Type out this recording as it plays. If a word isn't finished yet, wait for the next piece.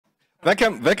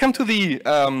Welcome to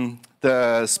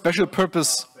the special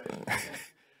purpose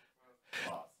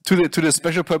to the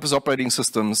special purpose operating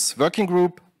systems working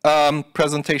group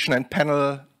presentation and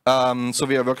panel. So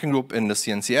we are a working group in the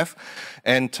CNCF,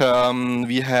 and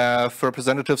we have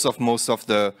representatives of most of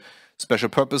the special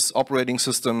purpose operating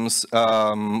systems,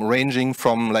 ranging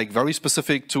from like very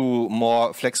specific to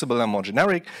more flexible and more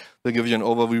generic. We'll give you an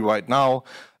overview right now.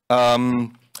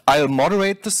 I'll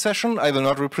moderate this session. I will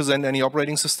not represent any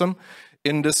operating system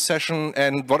in this session.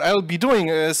 And what I'll be doing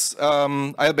is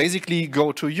I'll basically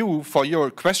go to you for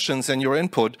your questions and your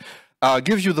input,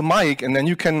 give you the mic, and then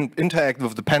you can interact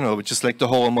with the panel, which is like the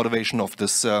whole motivation of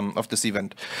this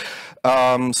event.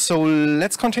 So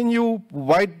let's continue.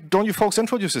 Why don't you folks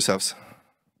introduce yourselves?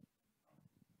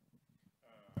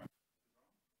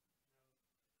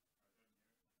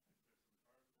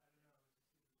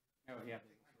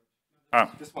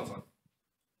 This one's on.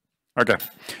 Okay.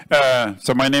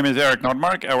 So my name is Erik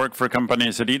Nordmark. I work for a company,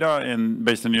 Zededa,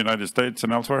 based in the United States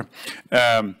and elsewhere.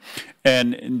 And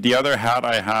the other hat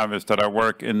I have is that I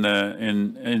work in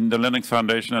the Linux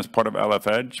Foundation as part of LF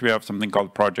Edge. We have something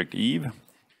called Project Eve.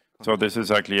 So this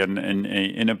is actually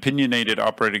an opinionated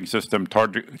operating system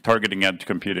targeting edge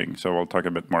computing. So we'll talk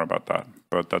a bit more about that,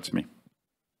 but that's me.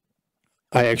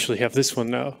 I actually have this one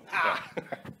now.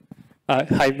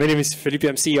 Hi, my name is Felipe.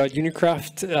 I'm CEO at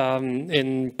Unikraft,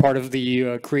 and part of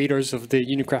the creators of the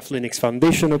Unikraft Linux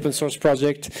Foundation open source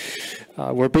project.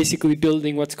 We're basically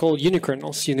building what's called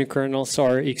unikernels. Unikernels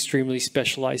are extremely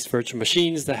specialized virtual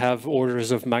machines that have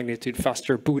orders of magnitude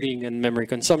faster booting and memory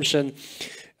consumption,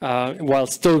 while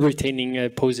still retaining a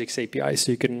POSIX API,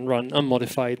 so you can run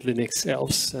unmodified Linux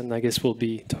elves. And I guess we'll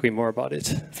be talking more about it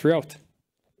throughout.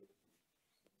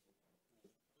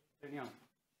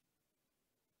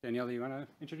 Danielle, you want to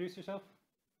introduce yourself?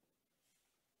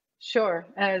 Sure,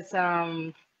 as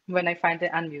when I find the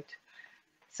unmute.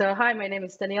 So hi, my name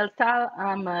is Danielle Tal.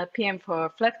 I'm a PM for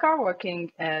Flatcar,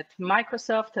 working at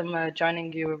Microsoft. I'm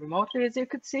joining you remotely, as you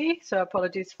could see. So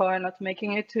apologies for not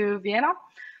making it to Vienna.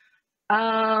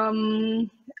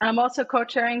 I'm also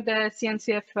co-chairing the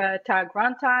CNCF tag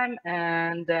runtime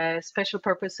and the special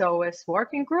purpose OS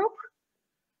working group.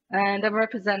 And I'm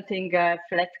representing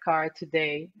Flatcar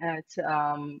today. It's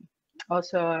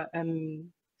also a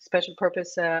special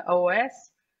purpose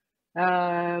OS,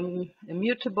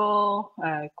 immutable,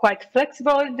 quite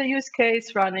flexible in the use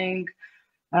case, running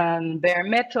bare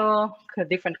metal, a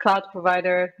different cloud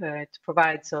provider. It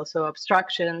provides also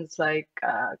abstractions like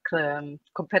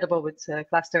compatible with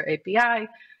cluster API,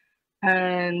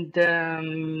 and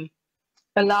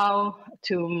allow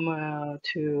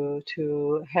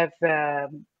to have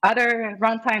other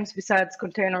runtimes besides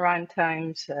container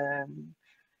runtimes,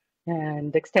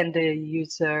 and extend the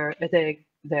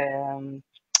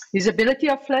usability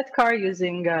of Flatcar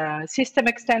using system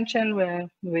extension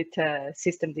with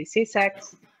system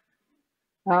DCSX.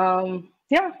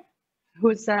 Yeah,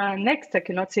 who's next? I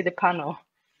cannot see the panel.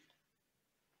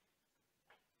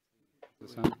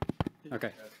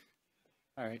 Okay.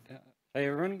 All right. Hey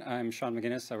everyone, I'm Sean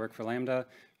McGinnis. I work for Lambda.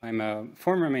 I'm a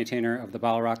former maintainer of the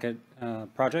BottleRocket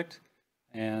project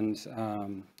and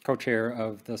co-chair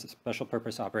of the Special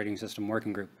Purpose Operating System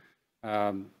Working Group.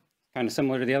 Kind of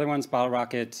similar to the other ones,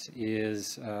 BottleRocket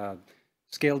is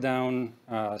scaled down,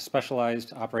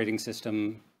 specialized operating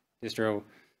system distro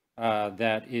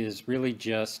that is really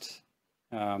just,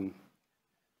 you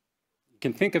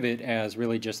can think of it as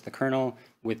really just the kernel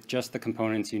with just the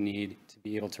components you need to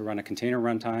be able to run a container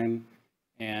runtime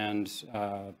and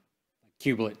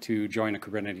kubelet to join a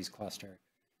Kubernetes cluster.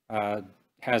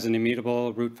 Has an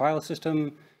immutable root file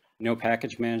system, no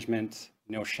package management,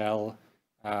 no shell,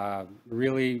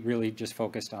 really just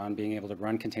focused on being able to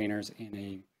run containers in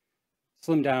a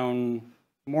slimmed down,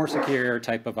 more secure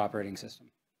type of operating system.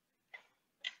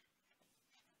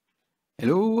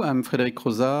 Hello, I'm Frederic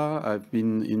Crozat. I've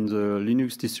been in the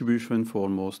Linux distribution for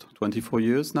almost 24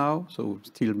 years now, so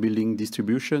still building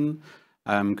distribution.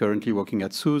 I'm currently working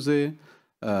at SUSE.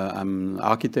 I'm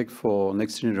architect for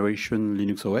next generation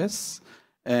Linux OS.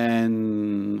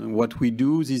 And what we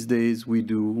do these days, we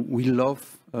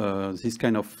love this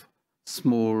kind of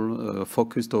small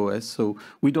focused OS. So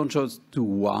we don't just do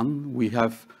one. We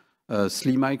have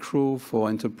SUSE Micro for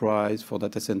enterprise, for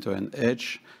data center and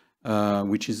edge,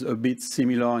 which is a bit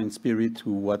similar in spirit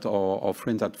to what our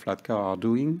friends at Flatcar are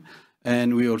doing.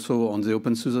 And we also, on the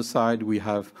OpenSUSE side, we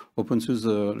have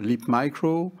OpenSUSE Leap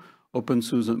Micro,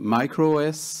 OpenSUSE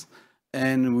MicroOS,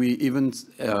 and we even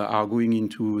are going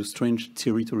into strange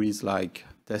territories like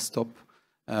desktop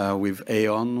with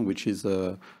Aeon, which is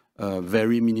a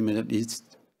very minimalist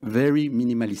very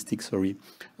minimalistic,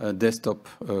 desktop,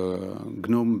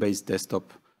 GNOME-based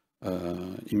desktop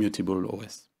immutable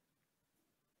OS.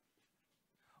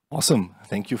 Awesome.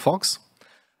 Thank you, Fox.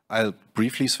 I'll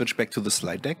briefly switch back to the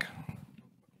slide deck.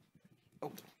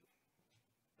 Oh.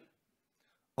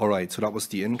 All right, so that was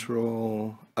the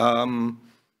intro.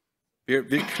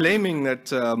 We're claiming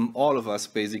that all of us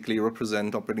basically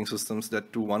represent operating systems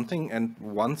that do one thing and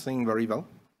one thing very well.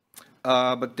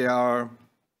 But there are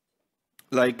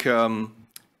like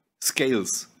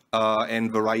scales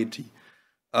and variety.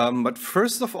 But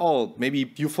first of all, maybe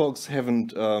you folks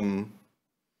haven't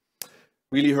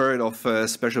really heard of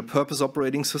special purpose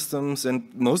operating systems,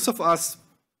 and most of us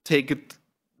take it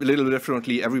a little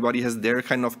differently. Everybody has their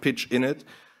kind of pitch in it.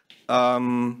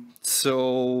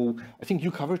 So I think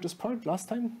you covered this part last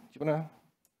time. Do you wanna?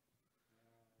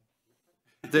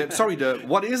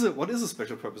 What is it? What is a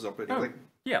special purpose operating? Oh,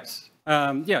 yes.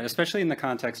 Yeah, especially in the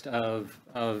context of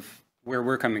where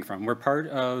we're coming from. We're part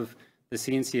of the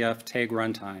CNCF TAG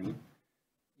runtime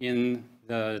in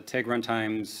the TAG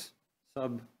runtime's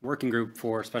sub-working group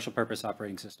for special purpose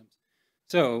operating systems.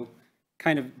 So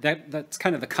kind of that's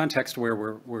kind of the context where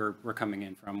we're coming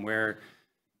in from, where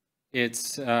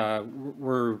it's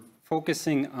we're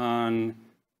focusing on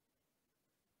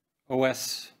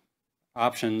OS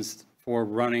options for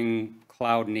running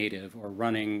cloud native or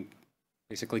running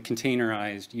basically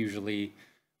containerized usually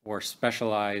or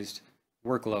specialized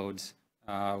workloads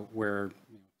where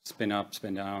spin up,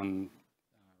 spin down,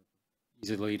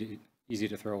 easy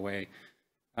to throw away.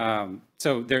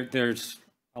 So there's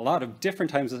a lot of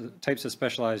different types of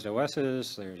specialized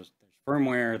OSes. There's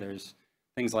firmware, there's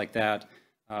things like that.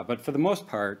 But for the most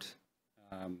part,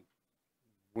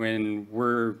 when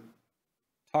we're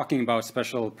talking about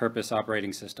special purpose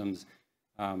operating systems,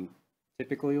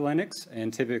 typically Linux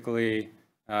and typically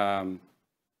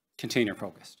container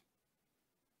focused.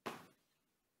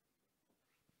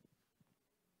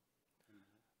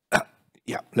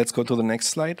 Yeah, let's go to the next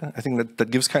slide. I think that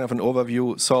gives kind of an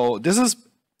overview. So this is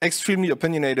extremely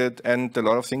opinionated and a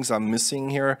lot of things are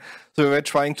missing here. So we're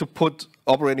trying to put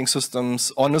operating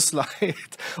systems on a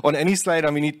slide, on any slide,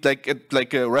 and we need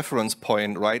like a reference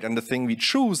point, right? And the thing we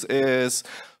choose is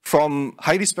from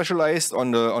highly specialized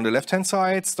on the left-hand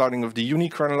side, starting with the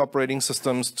unikernel operating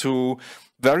systems, to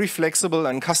very flexible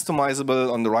and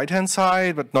customizable on the right-hand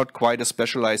side, but not quite as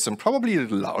specialized and probably a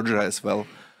little larger as well.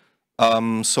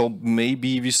 So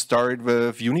maybe we start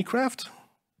with Unikraft.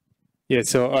 Yeah,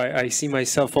 so I see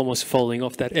myself almost falling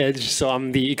off that edge. So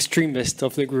I'm the extremist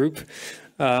of the group.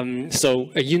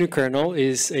 So a unikernel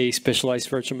is a specialized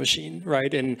virtual machine,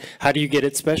 right? And how do you get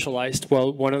it specialized?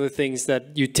 Well, one of the things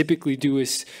that you typically do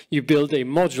is you build a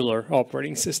modular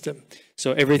operating system.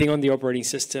 So everything on the operating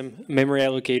system, memory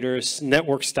allocators,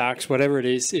 network stacks, whatever it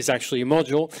is actually a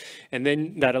module. And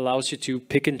then that allows you to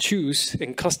pick and choose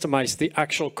and customize the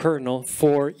actual kernel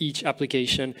for each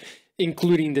application,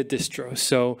 including the distro.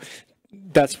 So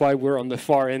that's why we're on the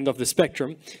far end of the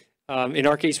spectrum. In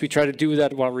our case, we try to do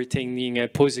that while retaining a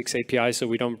POSIX API so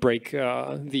we don't break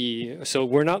so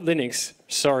we're not Linux,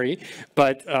 sorry,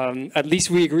 but at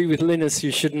least we agree with Linux,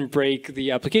 you shouldn't break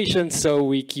the application, so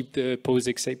we keep the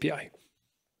POSIX API.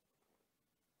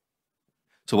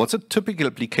 So what's a typical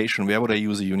application? Where would I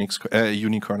use a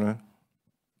unikernel?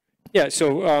 Yeah,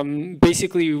 so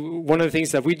basically one of the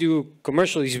things that we do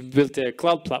commercially is build a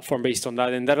cloud platform based on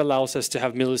that, and that allows us to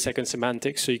have millisecond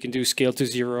semantics. So you can do scale to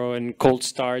zero and cold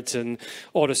starts and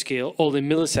auto scale all in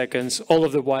milliseconds, all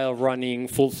of the while running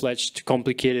full-fledged,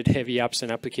 complicated, heavy apps and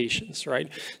applications, right?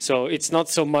 So it's not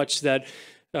so much that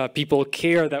people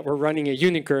care that we're running a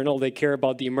unikernel, they care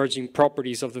about the emerging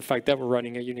properties of the fact that we're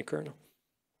running a unikernel.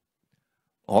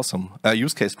 Awesome.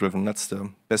 Use case driven. That's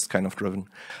the best kind of driven.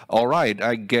 All right.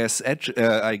 I guess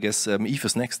Eve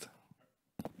is next.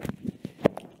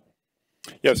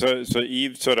 Yeah. So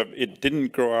Eve it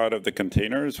didn't grow out of the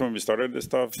containers when we started this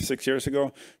stuff 6 years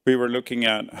ago. We were looking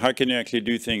at how can you actually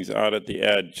do things out at the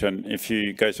edge. And if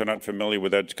you guys are not familiar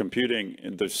with edge computing,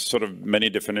 there's sort of many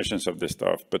definitions of this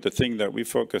stuff. But the thing that we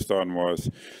focused on was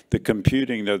the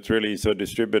computing that's really so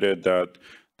distributed that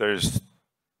there's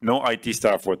no IT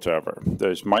staff whatsoever.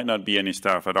 There might not be any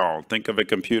staff at all. Think of a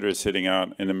computer sitting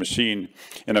out in a machine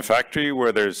in a factory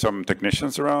where there's some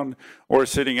technicians around, or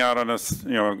sitting out on a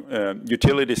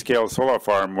utility scale solar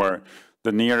farm where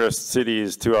the nearest city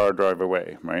is 2-hour drive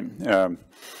away, right?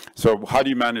 So how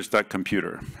do you manage that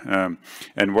computer?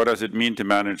 And what does it mean to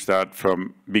manage that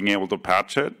from being able to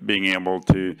patch it, being able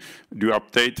to do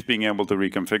updates, being able to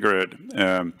reconfigure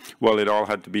it? Well, it all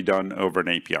had to be done over an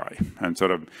API. And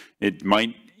it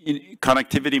might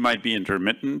connectivity might be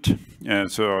intermittent,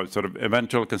 so sort of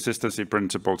eventual consistency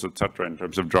principles, etc., in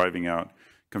terms of driving out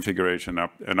configuration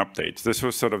and updates. This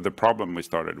was sort of the problem we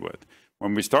started with.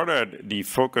 When we started, the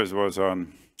focus was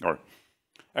on, or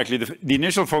actually the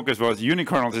initial focus was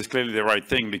unikernels is clearly the right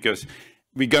thing because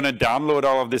we're going to download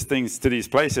all of these things to these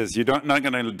places. You're not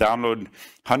going to download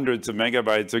hundreds of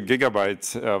megabytes or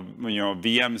gigabytes of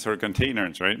VMs or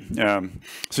containers, right?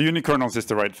 So unikernels is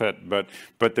the right fit, but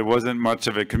there wasn't much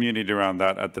of a community around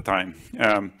that at the time.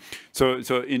 So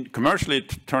commercially,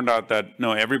 it turned out that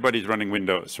no, everybody's running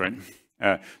Windows, right?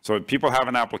 So people have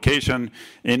an application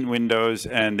in Windows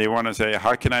and they want to say,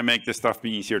 how can I make this stuff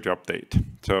be easier to update?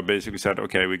 So basically said,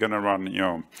 okay, we're going to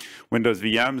run Windows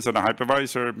VMs on a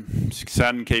hypervisor,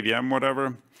 send KVM,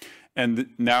 whatever.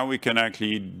 And now we can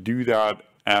actually do that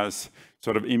as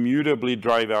sort of immutably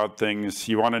drive out things.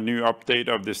 You want a new update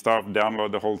of this stuff,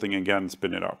 download the whole thing again,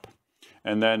 spin it up.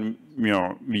 And then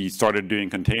we started doing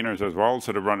containers as well,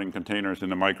 sort of running containers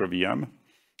in a micro VM,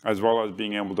 as well as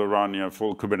being able to run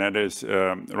full Kubernetes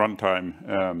runtime,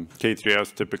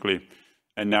 K3s typically,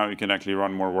 and now you can actually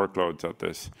run more workloads at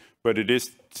this. But it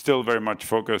is still very much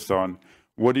focused on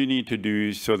what do you need to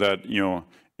do so that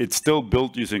it's still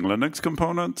built using Linux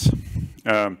components,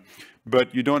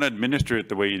 but you don't administer it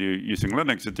the way you do using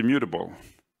Linux. It's immutable.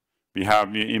 We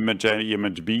have image A,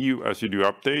 image B as you do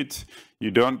updates. You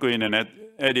don't go in and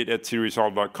edit at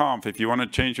seresolve.conf. If you want to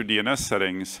change your DNS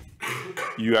settings,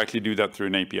 you actually do that through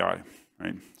an API,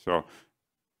 right? So I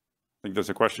think there's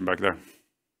a question back there.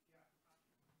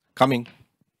 Coming.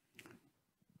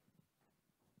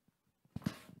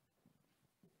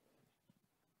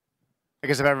 I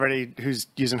guess if everybody who's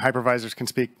using hypervisors can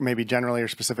speak maybe generally or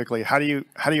specifically, how do you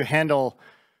handle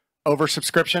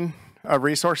oversubscription of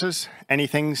resources?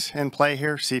 Anything's in play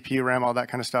here, CPU, RAM, all that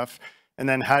kind of stuff. And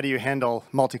then how do you handle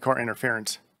multi-core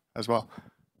interference as well?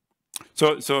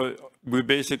 So we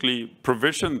basically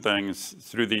provision things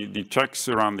through the checks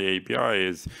around the API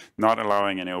is not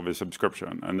allowing any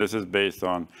oversubscription. And this is based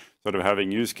on sort of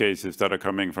having use cases that are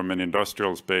coming from an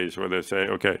industrial space where they say,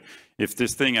 okay, if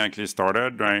this thing actually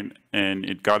started, right, and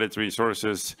it got its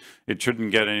resources, it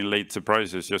shouldn't get any late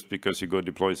surprises just because you go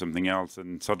deploy something else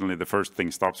and suddenly the first thing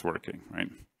stops working, right?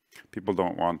 People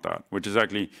don't want that, which is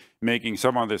actually making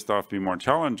some of this stuff be more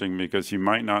challenging because you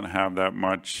might not have that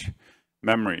much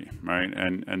memory, right?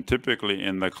 And typically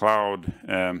in the cloud,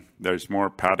 there's more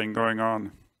padding going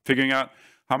on. Figuring out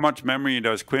how much memory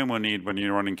does QEMU need when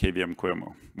you're running KVM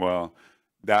QEMU? Well,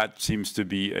 that seems to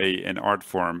be an art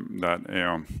form that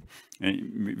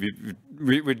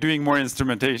we're doing more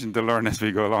instrumentation to learn as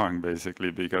we go along,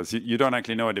 basically, because you don't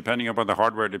actually know, depending upon the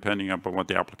hardware, depending upon what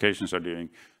the applications are doing,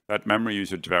 that memory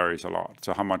usage varies a lot.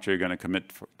 So how much are you going to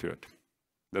commit to it?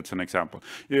 That's an example.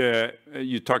 Yeah,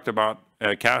 you talked about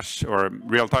cache or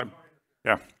real time.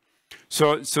 Yeah.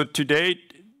 So to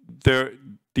date,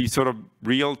 the sort of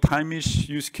real-time-ish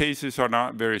use cases are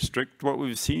not very strict, what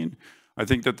we've seen. I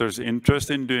think that there's interest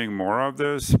in doing more of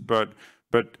this, but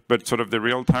sort of the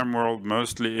real-time world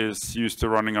mostly is used to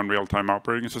running on real-time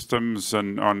operating systems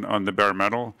and on the bare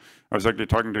metal. I was actually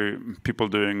talking to people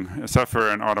doing Zephyr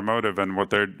and automotive and what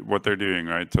they're doing,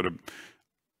 right? Sort of,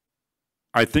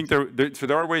 I think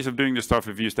there are ways of doing this stuff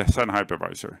if you use the Sun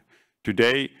hypervisor.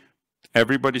 Today,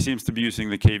 everybody seems to be using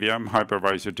the KVM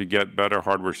hypervisor to get better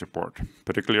hardware support,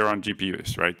 particularly around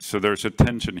GPUs, right? So there's a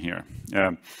tension here.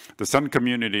 The Sun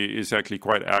community is actually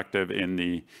quite active in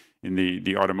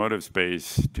the automotive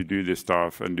space to do this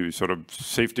stuff and do sort of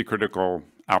safety critical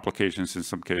applications in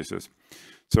some cases.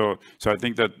 So I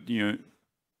think that,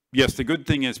 yes, the good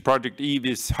thing is Project Eve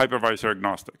is hypervisor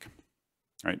agnostic.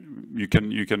 Right, you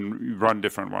can run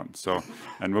different ones. So,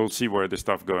 and we'll see where this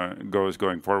stuff goes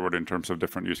going forward in terms of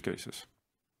different use cases.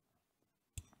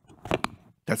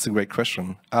 That's a great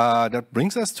question. That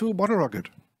brings us to BottleRocket.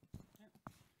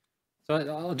 So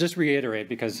I'll just reiterate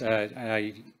because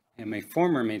I am a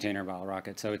former maintainer of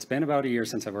BottleRocket. So it's been about a year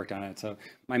since I've worked on it. So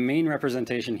my main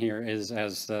representation here is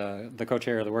as the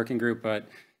co-chair of the working group, but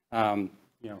I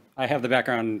have the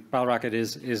background. BottleRocket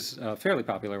is a fairly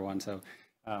popular one. So.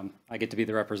 I get to be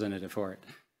the representative for it.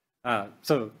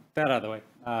 So that out of the way.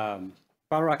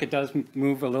 BottleRocket does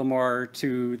move a little more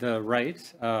to the right,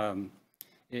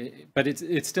 but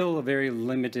it's still a very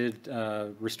limited,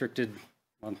 restricted,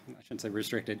 well, I shouldn't say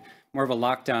restricted, more of a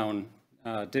lockdown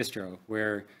distro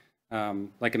where,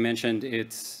 like I mentioned,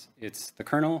 it's the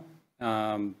kernel,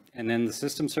 and then the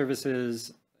system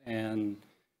services and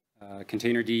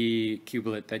containerd,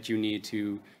 kubelet that you need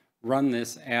to run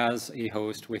this as a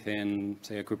host within,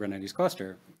 say, a Kubernetes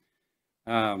cluster.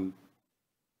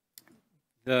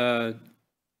 There's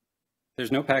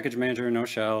no package manager, no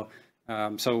shell.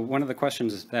 So one of the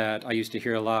questions that I used to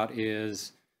hear a lot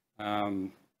is, how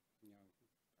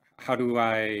do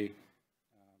I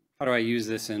use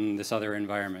this in this other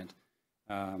environment?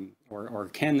 Or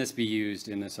can this be used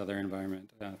in this other environment?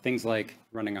 Things like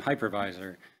running a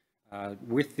hypervisor.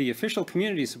 With the official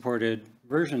community-supported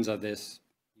versions of this,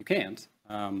 you can't.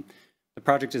 The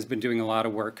project has been doing a lot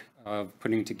of work of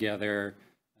putting together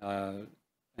an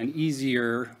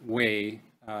easier way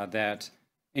that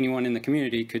anyone in the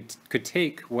community could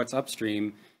take what's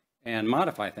upstream and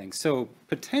modify things. So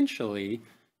potentially,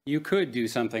 you could do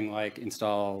something like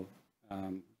install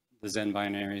the Zen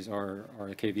binaries or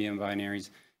the KVM binaries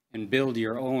and build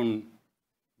your own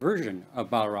version of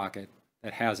BottleRocket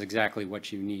that has exactly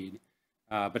what you need.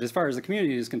 But as far as the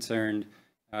community is concerned,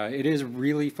 it is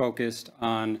really focused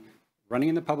on running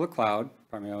in the public cloud,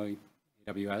 primarily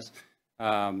AWS,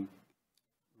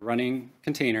 running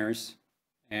containers,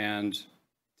 and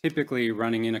typically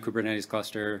running in a Kubernetes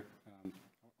cluster,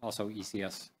 also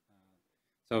ECS.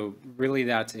 So really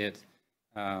that's it.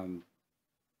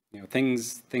 You know,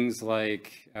 things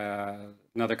like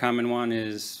another common one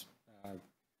is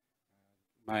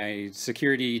my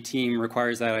security team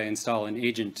requires that I install an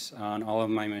agent on all of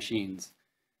my machines.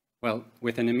 Well,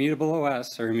 with an immutable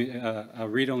OS or a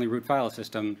read-only root file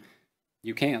system,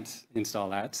 you can't install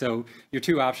that. So your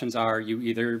two options are you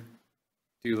either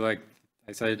do, like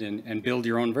I said, and build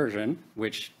your own version,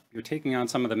 which you're taking on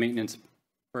some of the maintenance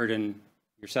burden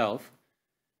yourself,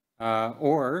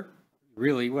 or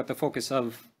really what the focus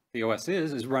of the OS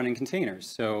is running containers.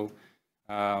 So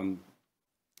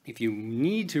if you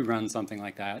need to run something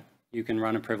like that, you can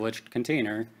run a privileged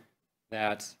container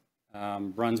that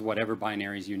runs whatever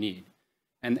binaries you need.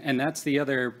 And that's the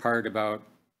other part about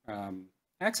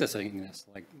accessing this,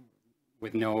 like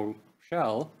with no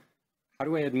shell, how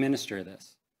do I administer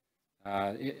this?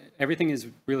 Everything is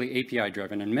really API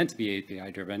driven and meant to be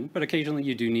API driven, but occasionally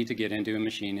you do need to get into a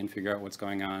machine and figure out what's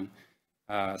going on.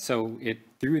 So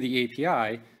through the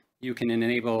API, you can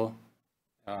enable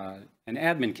an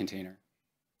admin container.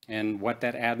 And what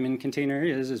that admin container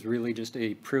is really just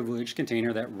a privileged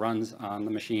container that runs on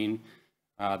the machine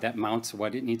that mounts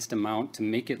what it needs to mount to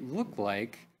make it look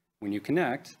like, when you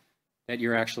connect, that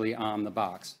you're actually on the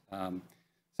box.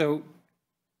 So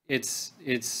it's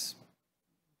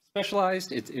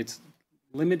specialized, it's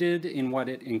limited in what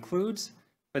it includes,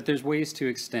 but there's ways to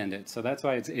extend it. So that's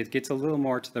why it gets a little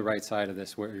more to the right side of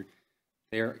this, where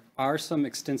there are some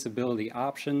extensibility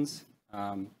options,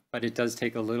 but it does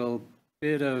take a little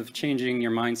bit of changing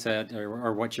your mindset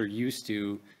or what you're used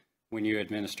to when you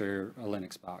administer a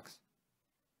Linux box.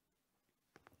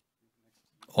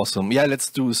 Awesome. Yeah,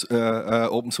 let's do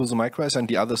Open SUSE MicroOS and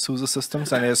the other SUSE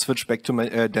systems, and I'll switch back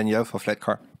to Danielle for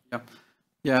Flatcar.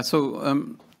 Yeah.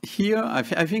 So here, I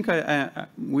think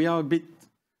we are a bit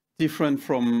different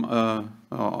from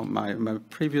my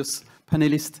previous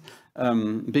panelist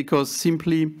because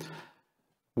simply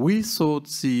we thought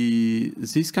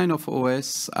this kind of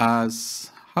OS as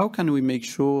how can we make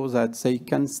sure that they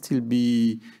can still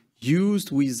be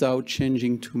used without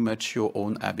changing too much your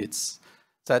own habits,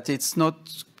 that it's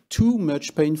not too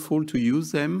much painful to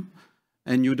use them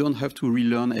and you don't have to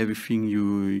relearn everything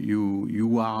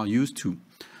you are used to.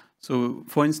 So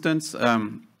for instance,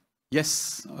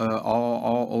 yes,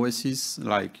 our OSes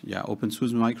like Open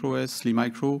SUSE MicroOS,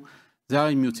 SliMicro, they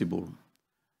are immutable,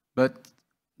 but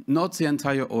not the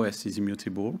entire OS is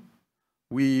immutable.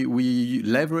 We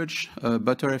leverage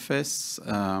ButterFS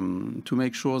to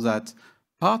make sure that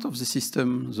part of the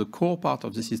system, the core part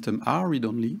of the system, are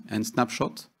read-only and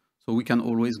snapshot, so we can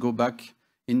always go back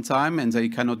in time and they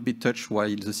cannot be touched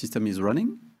while the system is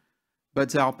running. But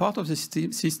there are part of the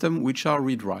system which are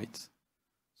read-write.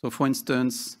 So for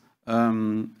instance,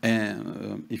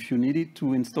 if you needed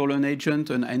to install an agent,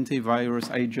 an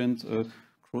antivirus agent,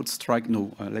 CrowdStrike,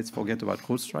 no, let's forget about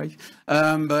CrowdStrike.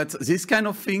 But this kind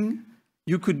of thing,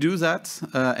 you could do that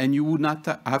and you would not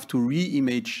have to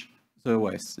re-image the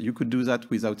OS. You could do that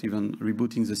without even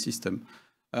rebooting the system.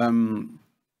 In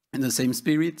the same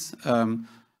spirit,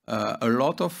 a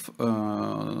lot of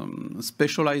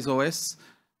specialized OS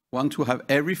want to have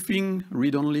everything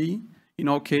read-only. In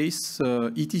our case,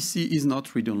 etc is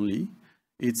not read-only.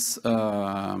 It's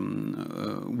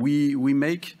we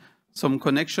make some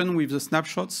connection with the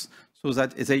snapshots so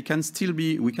that they can still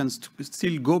be, we can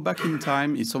still go back in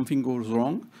time if something goes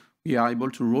wrong. We are able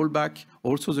to roll back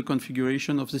also the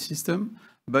configuration of the system,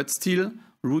 but still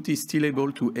root is still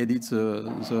able to edit the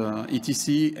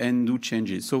etc and do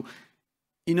changes. So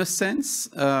in a sense,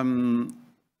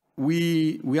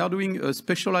 we are doing a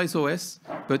specialized OS,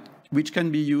 but which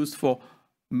can be used for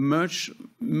much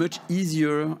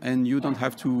easier, and you don't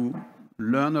have to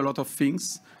learn a lot of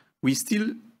things. We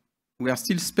are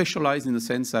still specialized in the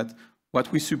sense that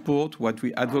what we support, what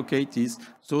we advocate is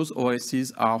those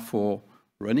OSes are for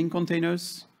running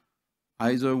containers,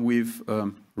 either with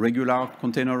regular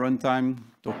container runtime,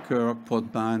 Docker,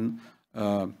 Podman,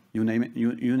 you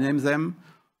name them,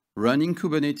 running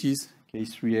Kubernetes,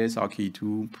 K3s,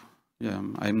 RK2,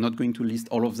 I'm not going to list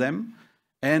all of them,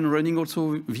 and running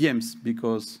also VMs,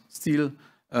 because still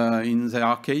there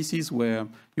are cases where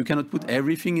you cannot put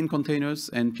everything in containers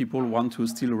and people want to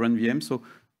still run VMs. So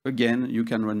again, you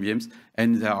can run VMs.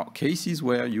 And there are cases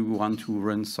where you want to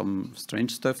run some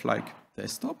strange stuff like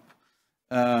desktop.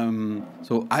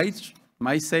 So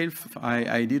myself,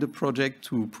 I did a project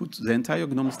to put the entire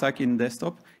GNOME stack in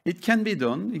desktop. It can be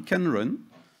done, it can run.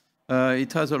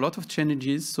 It has a lot of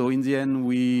challenges. So in the end,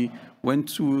 we went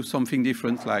to something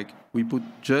different, like we put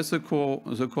just the core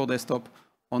desktop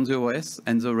on the OS,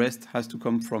 and the rest has to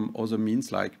come from other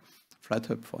means, like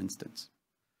FlatHub, for instance.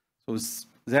 So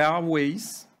there are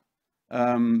ways,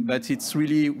 but it's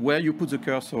really where you put the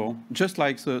cursor, just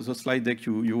like the slide deck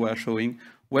you were showing,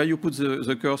 where you put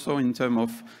the cursor in terms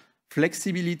of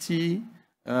flexibility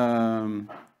and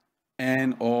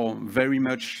or very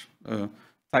much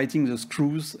tightening the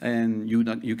screws, and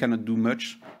you cannot do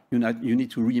much. You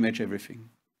need to reimage everything.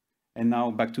 And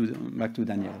now back to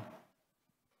Danielle.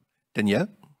 Danielle,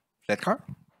 Flatcar.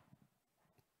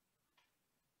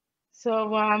 So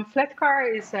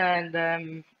Flatcar is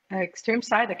an extreme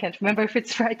side. I can't remember if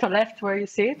it's right or left where you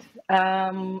see it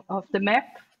of the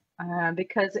map,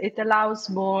 because it allows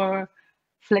more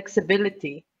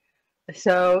flexibility.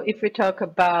 So if we talk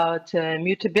about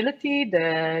mutability,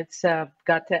 it's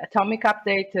got the atomic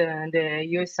update, and the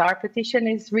USR petition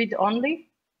is read-only,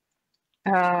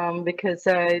 because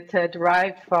it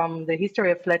derived from the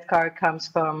history of Flatcar, comes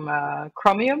from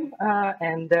Chromium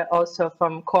and also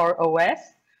from Core OS.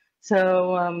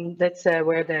 So that's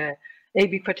where the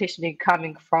AB partitioning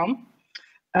coming from.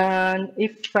 And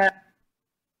if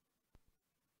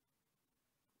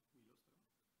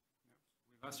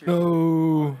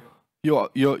No, you're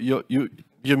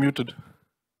muted.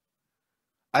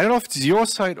 I don't know if it's your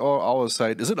side or our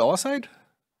side. Is it our side?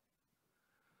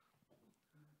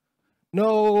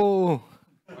 No.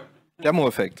 Demo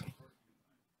effect.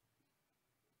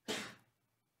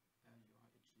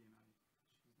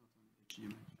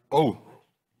 Oh.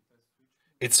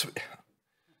 It's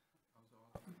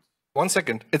 1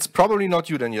 second. It's probably not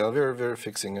you, Danielle. We're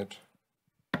fixing it.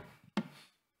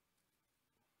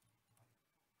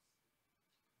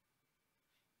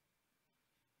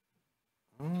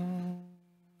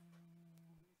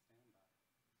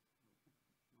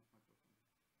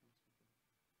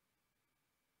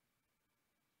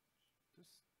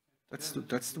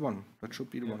 That's the one. That should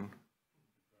be the one.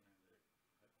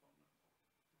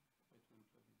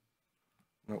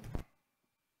 No.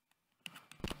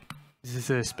 Is this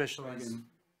a specialized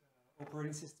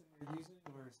operating system you're using,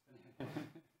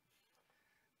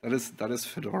 or That is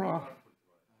Fedora.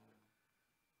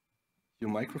 Your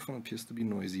microphone appears to be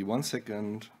noisy. 1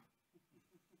 second.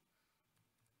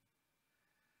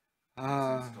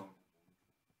 Yeah.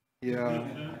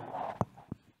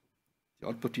 The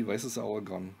output devices are all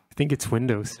gone. I think it's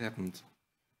Windows. What happened?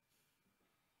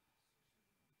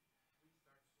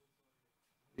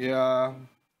 Yeah.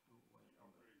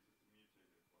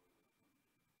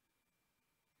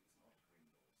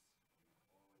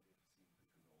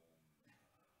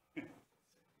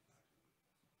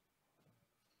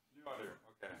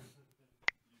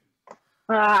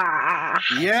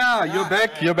 Yeah, you're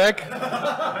back. You're back.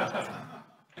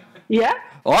 yeah,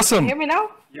 Awesome. can you hear me now?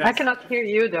 Yes. I cannot hear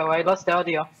you though. I lost the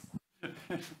audio.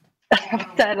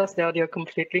 I lost the audio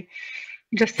completely.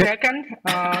 Just a second,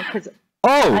 because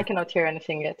I cannot hear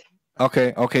anything yet.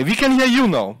 Okay, okay. We can hear you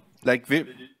now. Like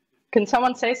Can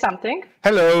someone say something?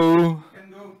 Hello.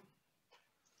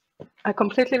 I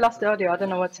completely lost the audio. I don't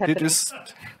know what's happening. It is.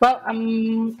 Well,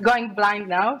 I'm going blind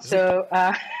now, so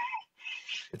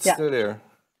It's yeah. still there.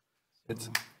 It's.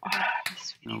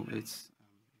 No, it's.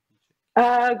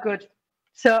 Good.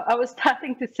 So I was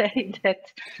starting to say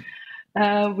that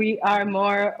we are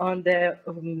more on the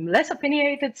less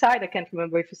opinionated side. I can't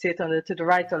remember if you see it on to the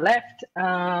right or left,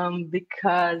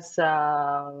 because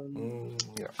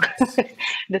Yeah.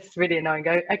 that's really annoying.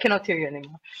 I cannot hear you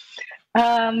anymore.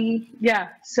 Yeah,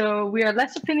 so we are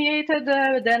less opinionated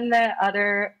than the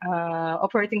other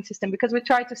operating system, because we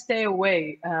try to stay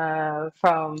away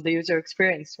from the user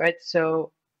experience, right?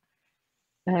 So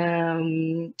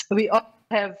we also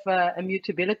have a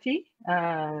mutability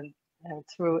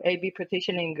through AB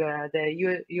partitioning.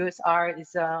 The USR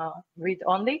is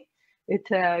read-only. It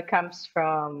comes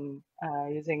from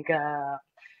using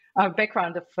our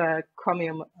background of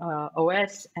Chromium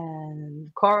OS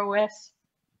and Core OS.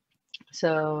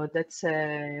 So that's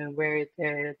where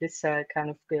this kind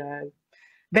of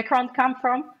background come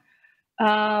from.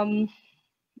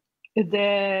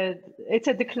 It's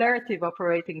a declarative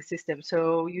operating system.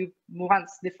 So you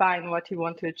once define what you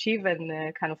want to achieve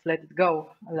and kind of let it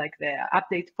go, like the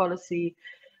update policy,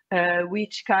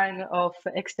 which kind of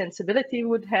extensibility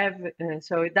would have.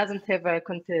 So it doesn't have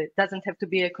to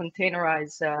be a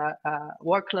containerized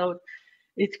workload.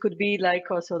 It could be like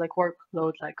also like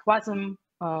workload like WASM,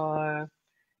 or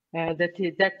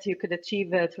that you could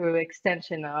achieve through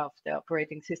extension of the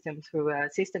operating system through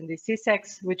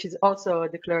systemd/sysexec, which is also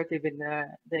declarative in the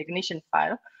ignition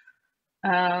file.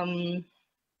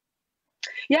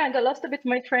 Yeah, and I lost a bit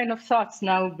my train of thoughts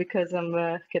now because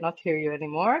I cannot hear you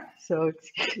anymore. So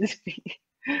excuse me.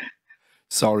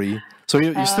 Sorry. So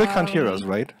you still can't hear us,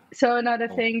 right? So another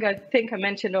thing, I think I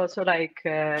mentioned also like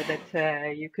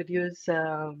that you could use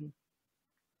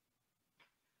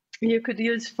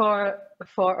for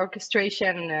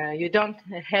orchestration. You don't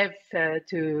have to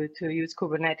use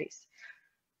Kubernetes.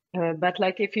 But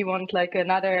like if you want like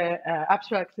another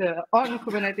abstract on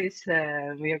Kubernetes,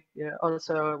 we are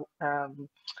also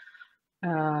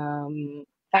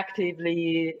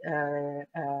actively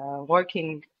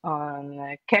working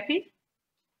on CAPI.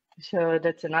 So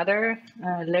that's another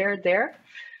layer there.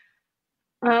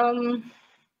 And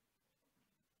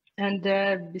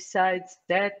besides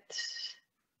that,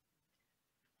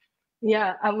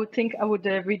 yeah, I would think I would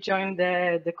rejoin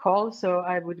the call, so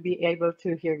I would be able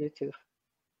to hear you too.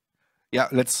 Yeah,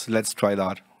 let's try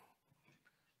that.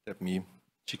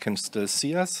 She can still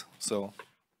see us, so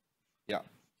yeah.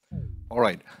 All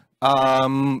right.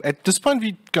 At this point,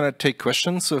 we're gonna take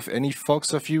questions. So if any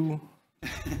folks of you,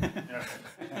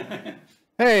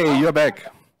 hey, you're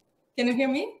back. Can you hear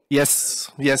me?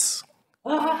 Yes, yes.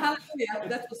 Oh, hallelujah!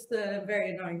 That was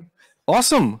very annoying.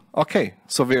 Awesome. Okay,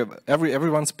 so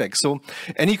everyone's back. So,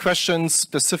 any questions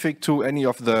specific to any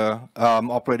of the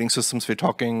operating systems we're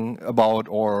talking about,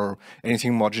 or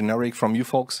anything more generic from you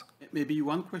folks? Maybe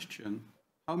one question: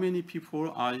 how many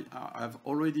people have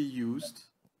already used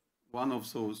one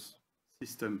of those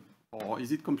systems, or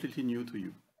is it completely new to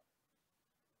you?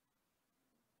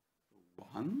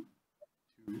 1,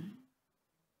 2.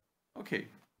 Okay,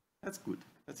 that's good.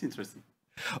 That's interesting.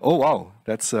 Oh wow,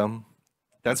 that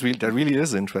really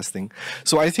is interesting.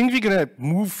 So I think we're gonna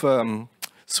move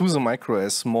SUSE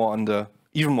MicroOS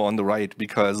even more on the right,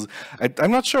 because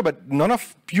I'm not sure, but none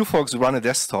of you folks run a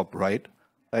desktop, right?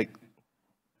 Like,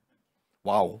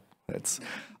 wow,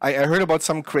 I heard about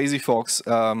some crazy folks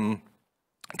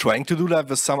trying to do that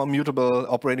with some immutable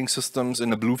operating systems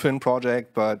in a Bluefin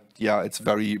project, but yeah, it's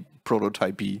very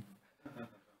prototypey.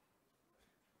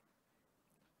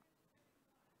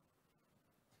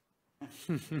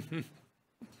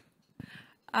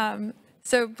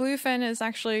 So Bluefin is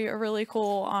actually a really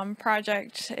cool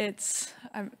project.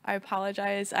 I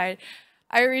apologize. I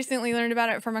recently learned about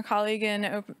it from a colleague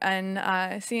in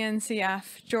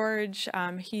CNCF, George.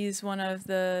 He's one of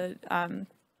the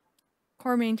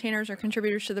core maintainers or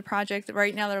contributors to the project.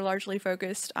 Right now they're largely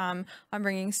focused on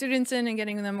bringing students in and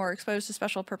getting them more exposed to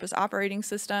special purpose operating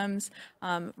systems.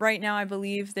 Right now I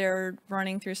believe they're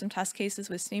running through some test cases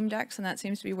with Steam Decks, and that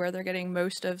seems to be where they're getting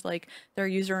most of like their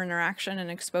user interaction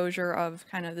and exposure of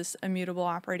kind of this immutable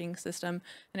operating system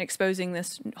and exposing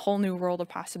this whole new world of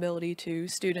possibility to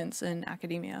students in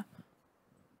academia.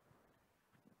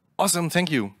 Awesome,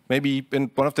 thank you. Maybe in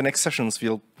one of the next sessions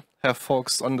we'll have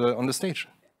folks on the stage.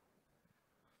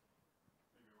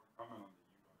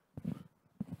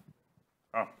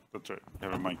 That's right. I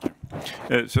have a mic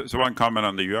here. So one comment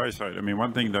on the UI side. I mean,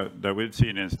 one thing that we've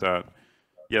seen is that,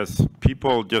 yes,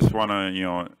 people just want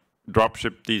to, drop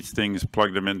ship these things,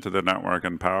 plug them into the network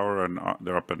and power, and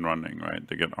they're up and running, right?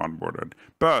 They get onboarded.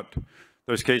 But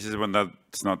there's cases when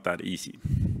that's not that easy.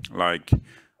 Like,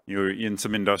 you're in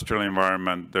some industrial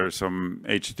environment, there's some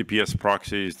HTTPS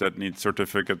proxies that need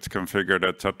certificates configured,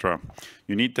 etc.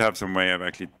 You need to have some way of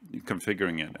actually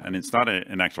configuring it. And it's not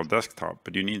an actual desktop,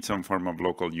 but you need some form of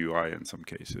local UI in some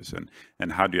cases.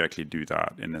 And how do you actually do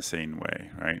that in a sane way,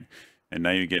 right? And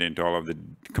now you get into all of the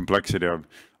complexity of,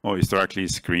 is there actually a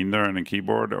screen there and a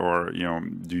keyboard? Or,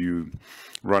 do you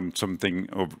run something,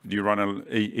 do you run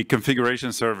a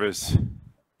configuration service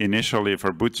initially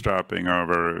for bootstrapping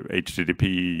over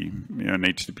HTTP, an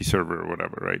HTTP server or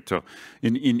whatever, right? So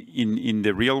in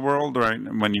the real world, right,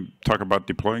 when you talk about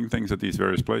deploying things at these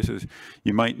various places,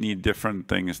 you might need different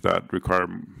things that require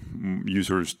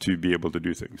users to be able to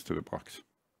do things to the box.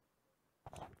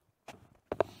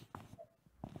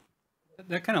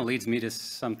 That kind of leads me to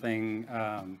something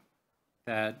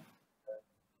that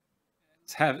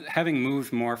having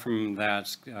moved more from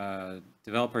that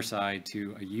developer side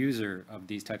to a user of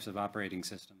these types of operating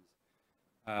systems,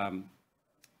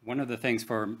 one of the things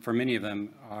for many of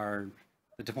them are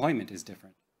the deployment is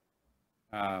different.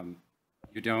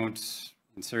 You don't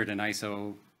insert an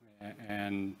ISO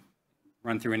and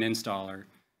run through an installer.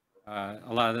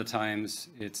 A lot of the times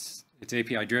it's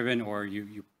API driven, or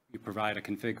you provide a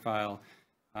config file.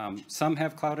 Some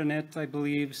have Cloud Init, I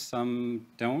believe, some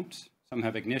don't. Some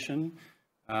have Ignition.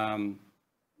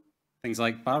 Things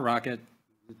like BottleRocket,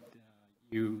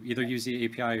 you either use the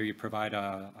API or you provide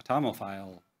a TOML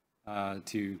file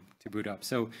to boot up.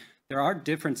 So there are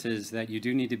differences that you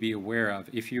do need to be aware of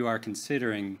if you are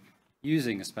considering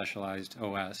using a specialized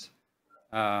OS.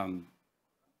 And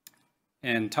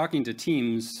talking to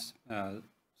teams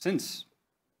since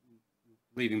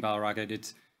leaving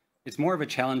BottleRocket, it's more of a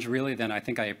challenge really than I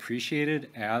think I appreciated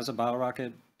as a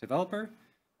BottleRocket developer,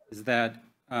 is that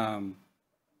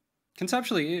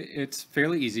conceptually it's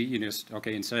fairly easy. You just,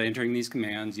 okay, instead of entering these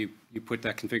commands, you put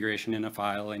that configuration in a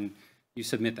file and you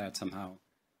submit that somehow.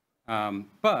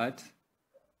 But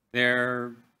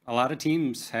a lot of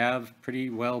teams have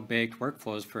pretty well-baked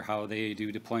workflows for how they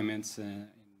do deployments in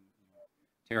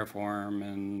Terraform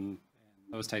and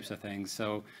those types of things.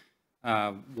 So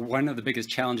one of the biggest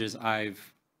challenges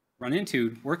I've run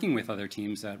into working with other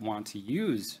teams that want to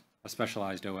use a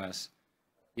specialized OS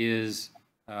is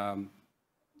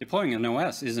deploying an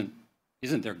OS isn't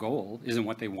their goal, isn't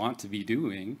what they want to be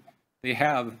doing. They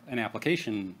have an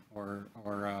application or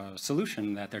a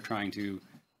solution that they're trying to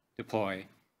deploy,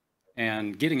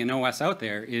 and getting an OS out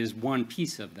there is one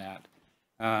piece of that.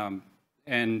 And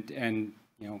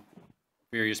you know,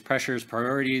 various pressures,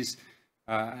 priorities.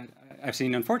 I've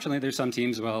seen, unfortunately, there's some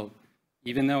teams, well,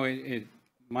 even though it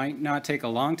might not take a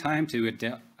long time to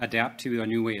adapt to a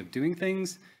new way of doing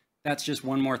things, that's just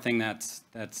one more thing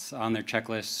that's on their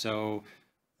checklist. So,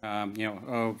 you know,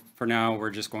 oh, for now,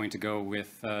 we're just going to go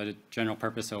with general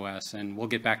purpose OS, and we'll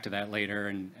get back to that later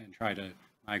and try to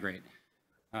migrate.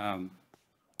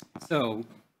 So,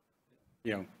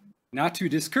 you know, not to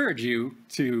discourage you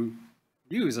to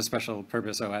use a special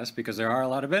purpose OS, because there are a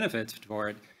lot of benefits for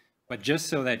it, but just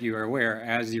so that you are aware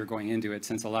as you're going into it,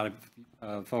 since a lot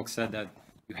of folks said that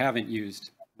you haven't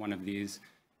used one of these,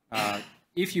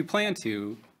 if you plan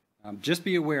to, just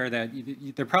be aware that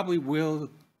there probably will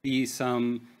be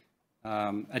some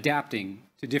adapting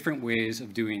to different ways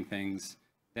of doing things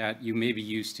that you may be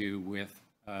used to with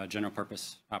a general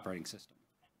purpose operating system.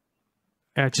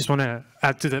 I just want to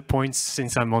add to that point,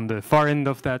 since I'm on the far end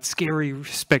of that scary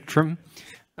spectrum.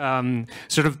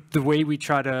 Sort of the way we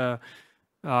try to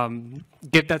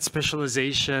get that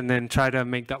specialization and try to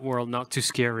make that world not too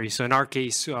scary. So in our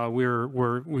case, we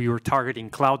were targeting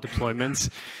cloud deployments,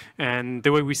 and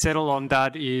the way we settle on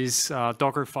that is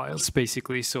Docker files,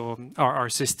 basically. So our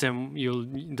system,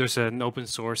 there's an open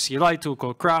source CLI tool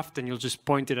called Craft, and you'll just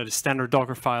point it at a standard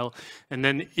Docker file, and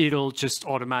then it'll just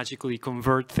automatically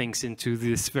convert things into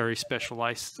this very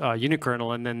specialized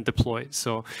unikernel and then deploy it.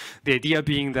 So the idea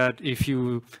being that if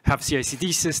you have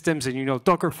CI/CD systems and you know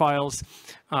Docker files,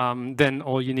 then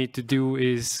all you need to do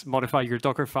is modify your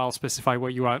Docker file, specify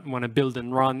what you want to build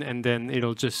and run, and then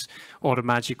it'll just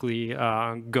automatically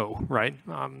go, right?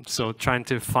 So trying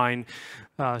to find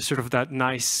sort of that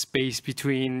nice space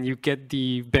between you get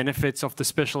the benefits of the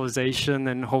specialization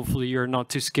and hopefully you're not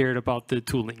too scared about the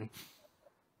tooling.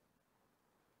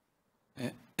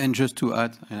 And just to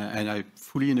add, and I'm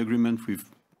fully in agreement with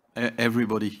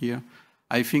everybody here,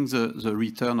 I think the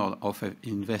return of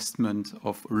investment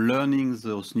of learning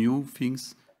those new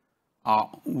things are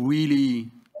really,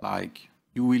 like,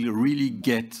 you will really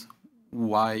get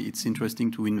why it's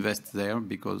interesting to invest there,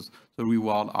 because the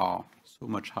rewards are so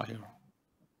much higher.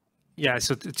 Yeah,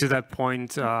 so to that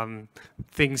point,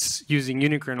 things using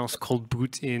unikernels cold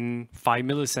boot in 5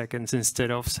 milliseconds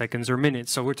instead of seconds or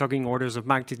minutes. So we're talking orders of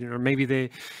magnitude, or maybe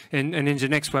an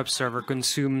Nginx web server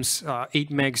consumes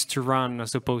 8 megs to run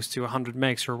as opposed to 100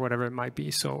 megs or whatever it might be.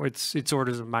 So it's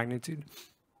orders of magnitude.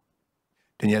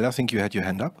 Danielle, I think you had your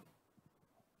hand up.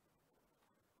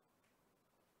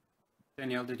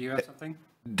 Danielle, did you have something?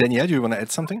 Danielle, do you want to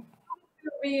add something?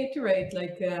 Reiterate,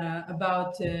 like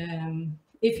about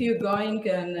if you're going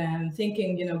and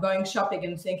thinking, you know, going shopping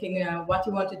and thinking what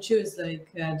you want to choose,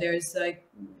 like there's like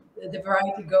the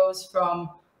variety goes from,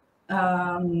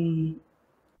 you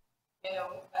know,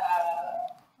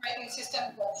 operating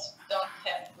systems that don't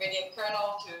have really a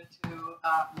kernel to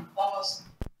almost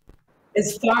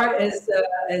as far as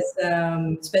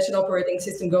special operating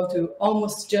system go to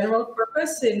almost general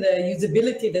purpose in the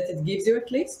usability that it gives you,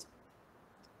 at least.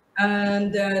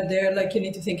 And there, like, you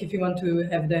need to think if you want to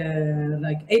have the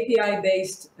like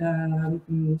API-based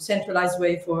centralized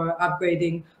way for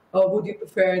upgrading, or would you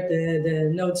prefer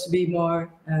the nodes to be more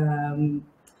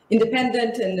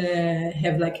independent and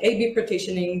have like A/B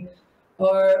partitioning,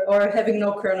 or having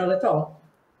no kernel at all,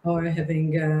 or having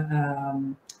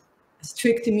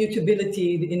strict immutability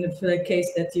in the case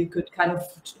that you could kind of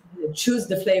choose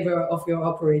the flavor of your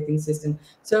operating system.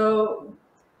 So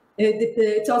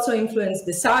it's also influenced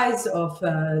the size of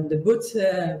the boot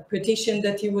partition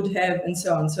that you would have, and so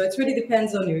on. So it really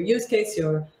depends on your use case,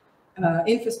 your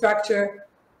infrastructure,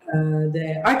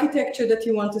 the architecture that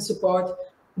you want to support.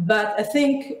 But I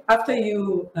think after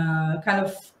you kind of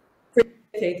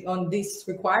meditate on this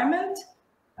requirement,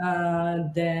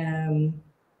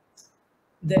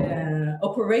 the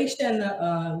operation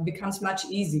becomes much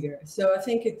easier. So I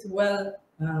think it's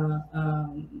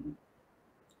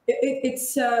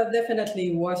it's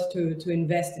definitely worth to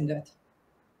invest in that.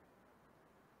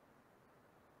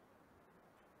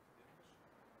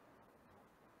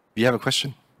 You have a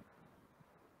question?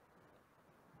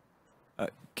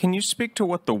 Can you speak to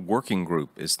what the working group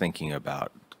is thinking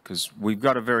about? Because we've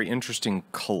got a very interesting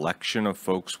collection of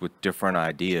folks with different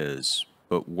ideas,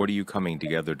 but what are you coming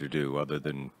together to do other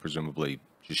than presumably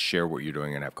just share what you're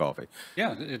doing and have coffee?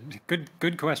 Yeah,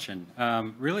 good question.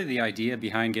 Really, the idea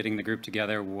behind getting the group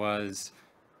together was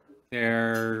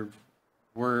there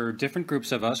were different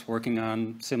groups of us working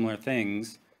on similar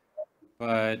things,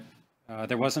 but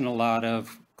there wasn't a lot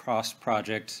of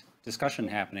cross-project discussion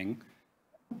happening.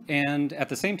 And at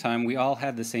the same time, we all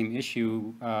had the same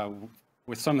issue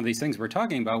with some of these things we're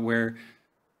talking about, where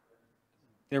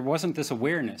there wasn't this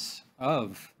awareness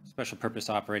of special purpose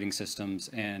operating systems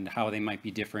and how they might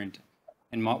be different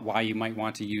and why you might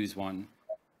want to use one.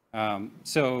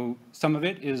 So some of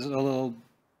it is a little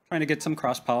trying to get some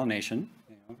cross-pollination,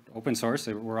 open source,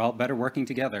 we're all better working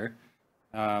together.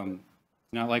 Not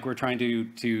like we're trying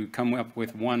to come up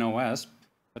with one OS,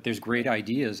 but there's great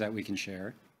ideas that we can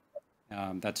share.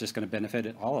 That's just going to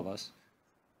benefit all of us.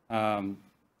 And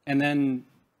then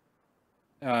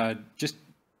just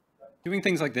doing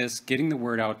things like this, getting the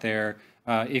word out there.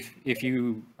 If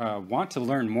you want to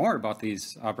learn more about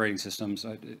these operating systems,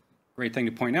 a great thing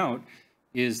to point out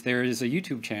is there is a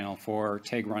YouTube channel for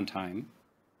TEG runtime.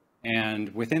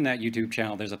 And within that YouTube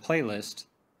channel, there's a playlist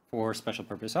for special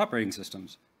purpose operating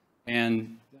systems.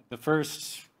 And the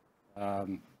first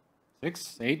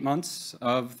 6-8 months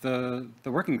of the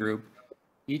working group,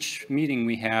 each meeting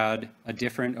we had a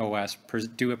different OS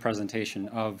do a presentation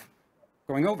of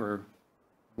going over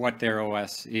what their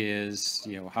OS is,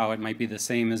 how it might be the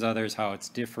same as others, how it's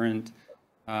different.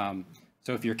 So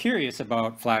if you're curious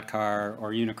about Flatcar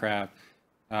or Unikraft,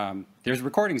 there's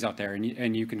recordings out there,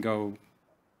 and you can go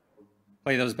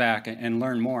play those back and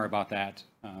learn more about that,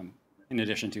 in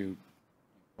addition to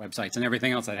websites and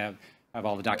everything else that have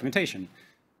all the documentation.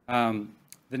 The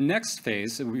next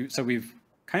phase, so we've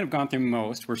kind of gone through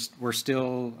most. We're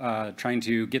still trying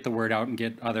to get the word out and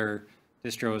get other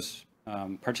distros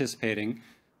participating.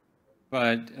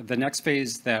 But the next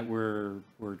phase that we're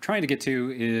trying to get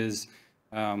to is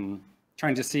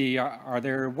trying to see, are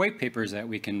there white papers that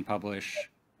we can publish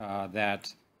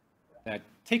that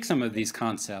take some of these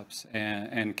concepts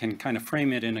and can kind of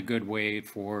frame it in a good way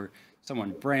for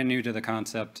someone brand new to the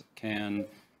concept can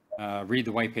read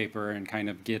the white paper and kind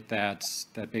of get that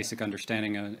basic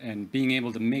understanding and being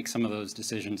able to make some of those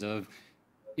decisions of,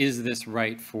 is this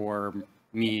right for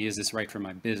me? Is this right for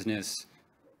my business?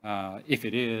 If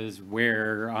it is,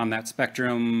 where on that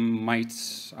spectrum might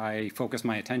I focus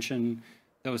my attention?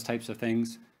 Those types of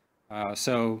things.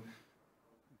 So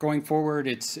going forward,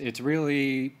 it's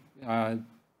really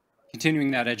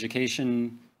continuing that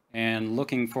education and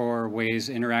looking for ways,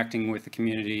 interacting with the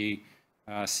community,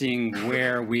 seeing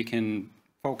where we can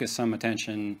focus some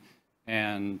attention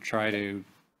and try to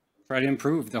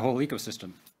improve the whole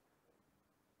ecosystem.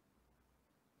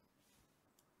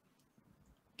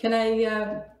 Can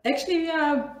I actually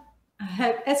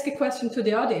ask a question to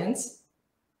the audience?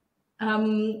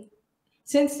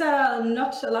 Since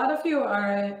not a lot of you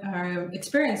are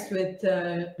experienced with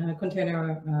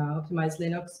container optimized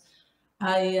Linux,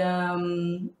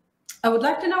 I would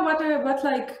like to know what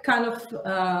like kind of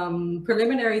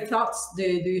preliminary thoughts do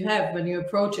you have when you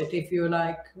approach it? If you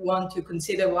like want to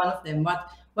consider one of them,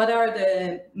 what are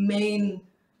the main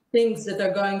things that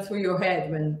are going through your head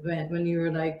when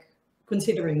you're like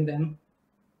considering them?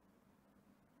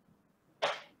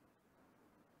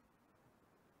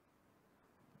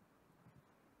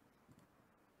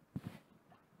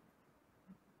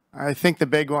 I think the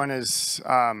big one is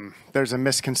there's a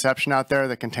misconception out there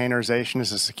that containerization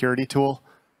is a security tool.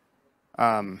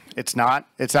 It's not.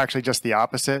 It's actually just the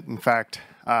opposite. In fact,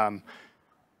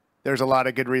 there's a lot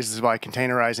of good reasons why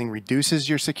containerizing reduces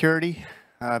your security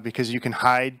because you can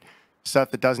hide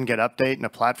stuff that doesn't get updated in a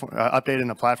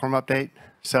platform update.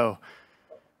 So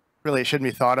really, it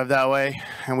shouldn't be thought of that way,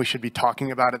 and we should be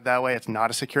talking about it that way. It's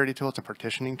not a security tool. It's a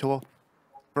partitioning tool.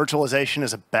 Virtualization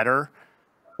is a better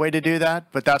way to do that,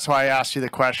 but that's why I asked you the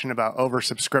question about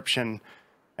oversubscription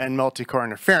and multi-core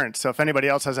interference. So if anybody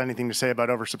else has anything to say about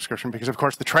oversubscription, because of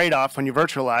course the trade-off when you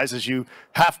virtualize is you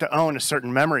have to own a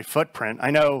certain memory footprint.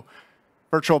 I know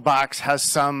VirtualBox has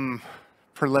some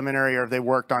preliminary, or they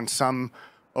worked on some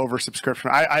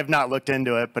oversubscription. I've not looked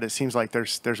into it, but it seems like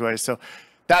there's ways. So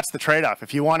that's the trade-off.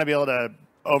 If you want to be able to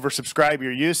oversubscribe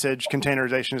your usage,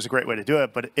 containerization is a great way to do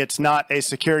it, but it's not a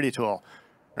security tool,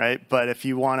 right? But if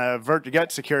you want to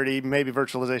get security, maybe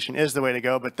virtualization is the way to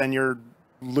go, but then you're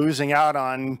losing out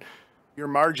on your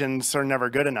margins are never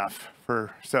good enough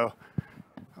for. So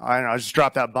I don't know, I'll just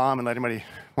drop that bomb and let anybody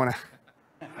want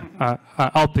to.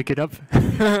 I'll pick it up.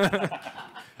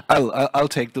 I'll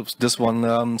take this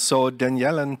one. So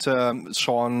Danielle and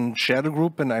Sean share the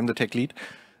group, and I'm the tech lead.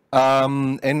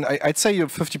 And I'd say you're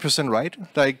 50% right.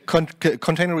 Like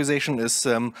containerization is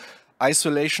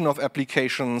isolation of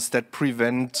applications that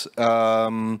prevent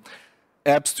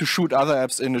apps to shoot other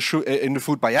apps in the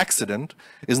food by accident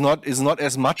is not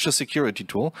as much a security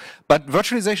tool. But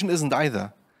virtualization isn't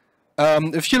either.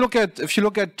 If you look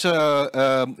at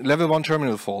level 1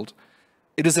 terminal fault,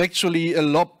 it is actually a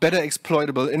lot better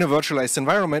exploitable in a virtualized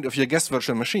environment of your guest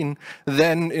virtual machine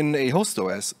than in a host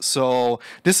OS. So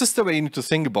this is the way you need to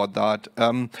think about that.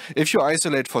 If you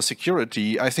isolate for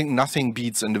security, I think nothing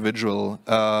beats individual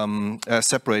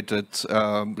separated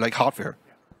like hardware,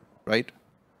 right?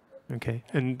 Okay,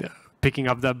 and picking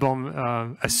up that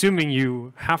bomb, assuming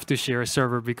you have to share a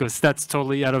server because that's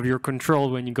totally out of your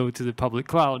control when you go to the public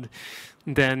cloud,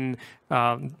 then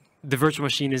the virtual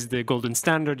machine is the golden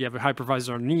standard. You have a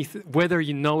hypervisor underneath. Whether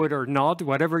you know it or not,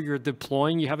 whatever you're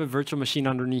deploying, you have a virtual machine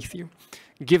underneath you.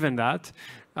 Given that,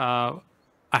 I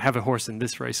have a horse in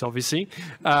this race, obviously.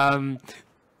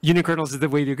 Unikernels is the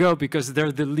way to go because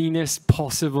they're the leanest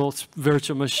possible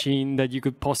virtual machine that you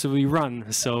could possibly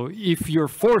run. So if you're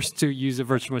forced to use a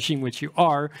virtual machine, which you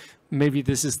are, maybe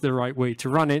this is the right way to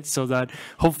run it so that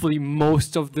hopefully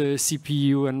most of the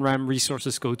CPU and RAM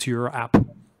resources go to your app.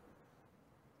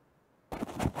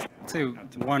 I'd say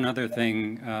one other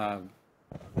thing,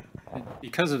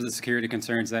 because of the security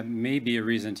concerns, that may be a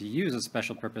reason to use a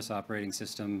special purpose operating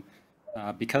system,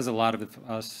 because a lot of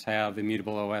us have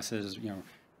immutable OSs,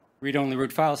 read-only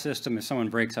root file system. If someone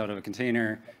breaks out of a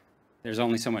container, there's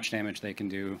only so much damage they can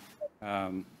do,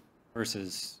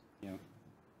 versus,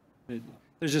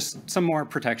 there's just some more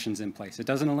protections in place. It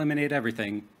doesn't eliminate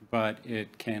everything, but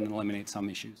it can eliminate some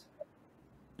issues.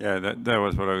 Yeah, that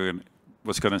was what I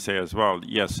was going to say as well.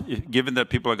 Yes, given that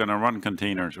people are going to run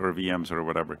containers or VMs or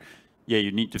whatever, yeah,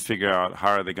 you need to figure out how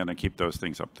are they going to keep those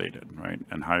things updated, right?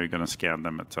 And how you're going to scan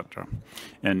them, etc.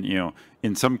 And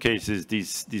in some cases,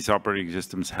 these operating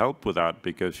systems help with that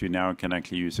because you now can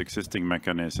actually use existing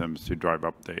mechanisms to drive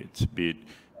updates, be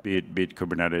it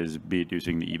Kubernetes, be it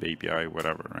using the Eve API,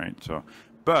 whatever, right? So,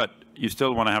 but you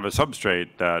still want to have a substrate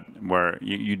where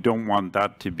you don't want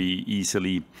that to be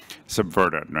easily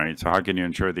subverted, right? So how can you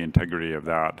ensure the integrity of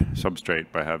that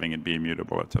substrate by having it be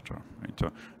immutable, etc. Right?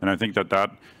 So, and I think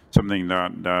that something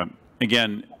that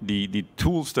again, the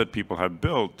tools that people have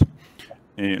built,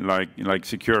 like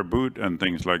secure boot and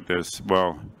things like this,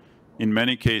 well, in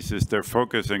many cases they're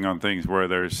focusing on things where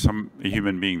there's a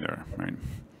human being there, right?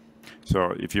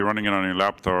 So if you're running it on your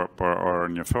laptop or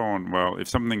on your phone, well, if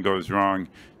something goes wrong,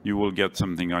 you will get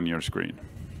something on your screen.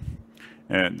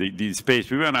 And the space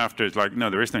we went after is like, no,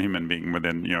 there is no human being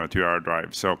within a 2-hour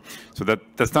drive. So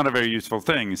that's not a very useful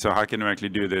thing. So how can we actually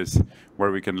do this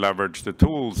where we can leverage the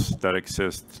tools that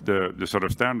exist, the sort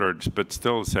of standards, but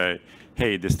still say,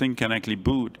 hey, this thing can actually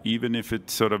boot, even if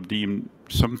it's sort of deemed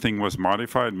something was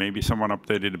modified, maybe someone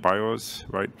updated the BIOS,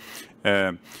 right?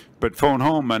 But phone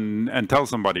home and tell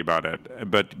somebody about it,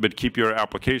 but keep your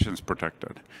applications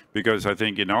protected. Because I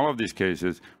think in all of these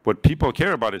cases, what people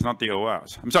care about is not the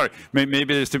OS. I'm sorry, maybe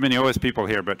there's too many OS people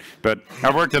here, but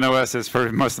I've worked in OSs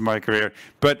for most of my career.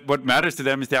 But what matters to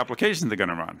them is the applications they're going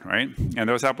to run, right? And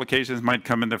those applications might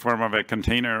come in the form of a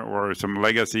container or some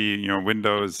legacy,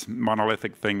 Windows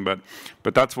monolithic thing, but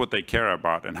that's what they care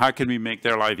about. And how can we make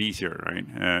their life easier,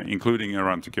 right? Including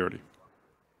around security.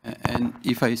 And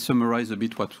if I summarize a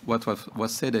bit what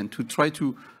was said, and to try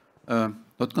to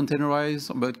not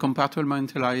containerize, but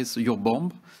compartmentalize your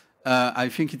bomb, I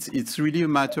think it's really a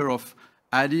matter of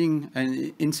adding,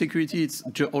 and in security, it's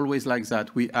always like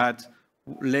that. We add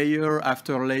layer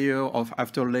after layer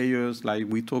after layers, like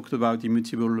we talked about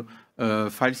immutable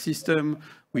file system,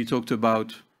 we talked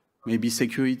about maybe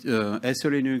security,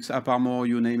 SLNux, AppArmor,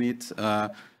 you name it.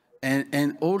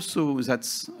 And also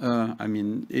that's, I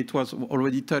mean, it was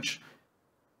already touched.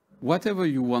 Whatever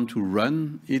you want to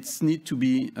run, it's need to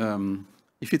be,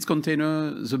 if it's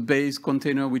container, the base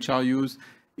container which are used,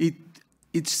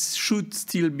 it should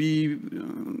still be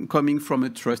coming from a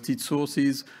trusted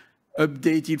sources,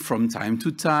 updated from time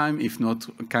to time, if not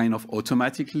kind of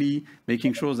automatically,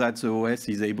 making sure that the OS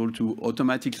is able to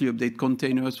automatically update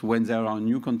containers when there are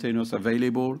new containers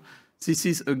available. This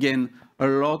is, again, a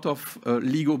lot of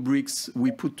Lego bricks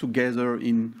we put together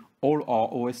in all our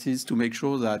OSs to make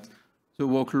sure that the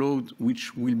workload,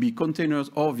 which will be containers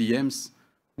or VMs,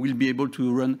 will be able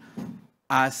to run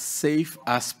as safe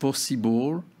as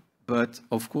possible. But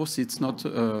of course, it's not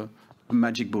a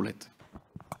magic bullet.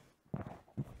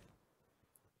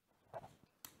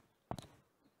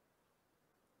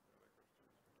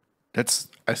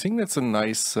 I think that's a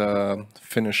nice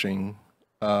finishing,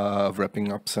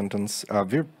 wrapping up sentence.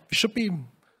 We should be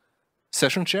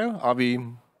session chair. Are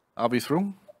we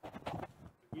through?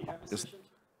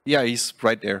 Yeah, he's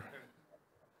right there.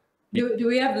 Do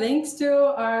we have links to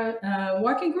our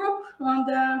working group on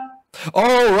the?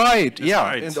 Oh, right.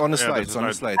 Yeah, slides. on the slides. On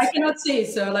the slides. I cannot see,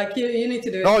 so like you need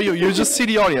to do it. No, you just see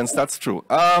the audience. That's true.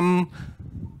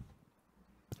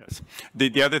 Yes.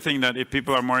 The other thing that if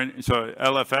people are more, so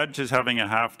LF Edge is having a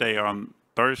half day on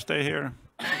Thursday here.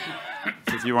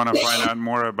 So if you want to find out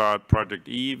more about Project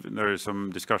Eve, there is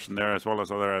some discussion there as well as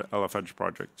other LF Edge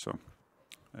projects. So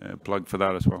plug for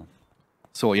that as well.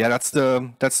 So yeah, that's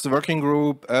the working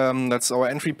group. That's our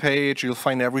entry page. You'll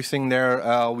find everything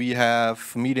there. We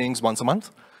have meetings once a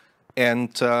month, and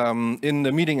in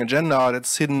the meeting agenda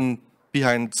that's hidden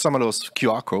behind some of those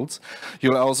QR codes,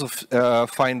 you'll also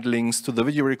find links to the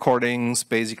video recordings,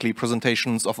 basically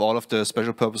presentations of all of the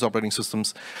special purpose operating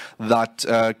systems that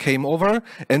came over.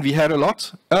 And we had a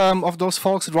lot of those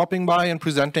folks dropping by and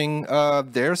presenting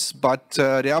theirs, but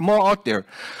there are more out there.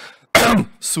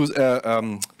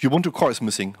 Ubuntu Core is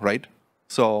missing, right?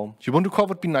 So Ubuntu Core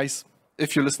would be nice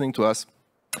if you're listening to us.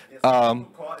 Yes,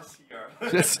 Ubuntu Core is here.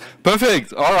 Yes,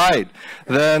 perfect. All right,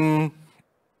 then.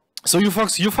 So you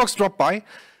folks drop by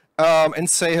and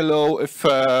say hello if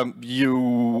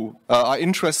you are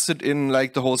interested in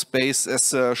like the whole space.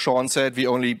 As Sean said, we're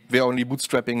only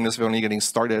bootstrapping this. We're only getting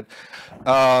started.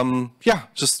 Yeah,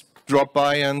 just drop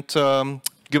by and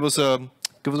give us a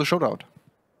shout out.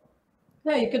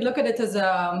 Yeah, you could look at it as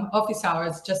office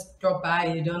hours. Just drop by.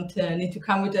 You don't need to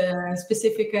come with a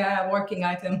specific working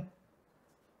item.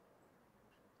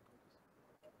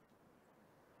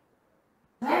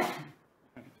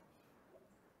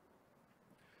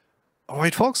 All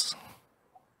right, folks.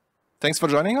 Thanks for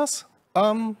joining us.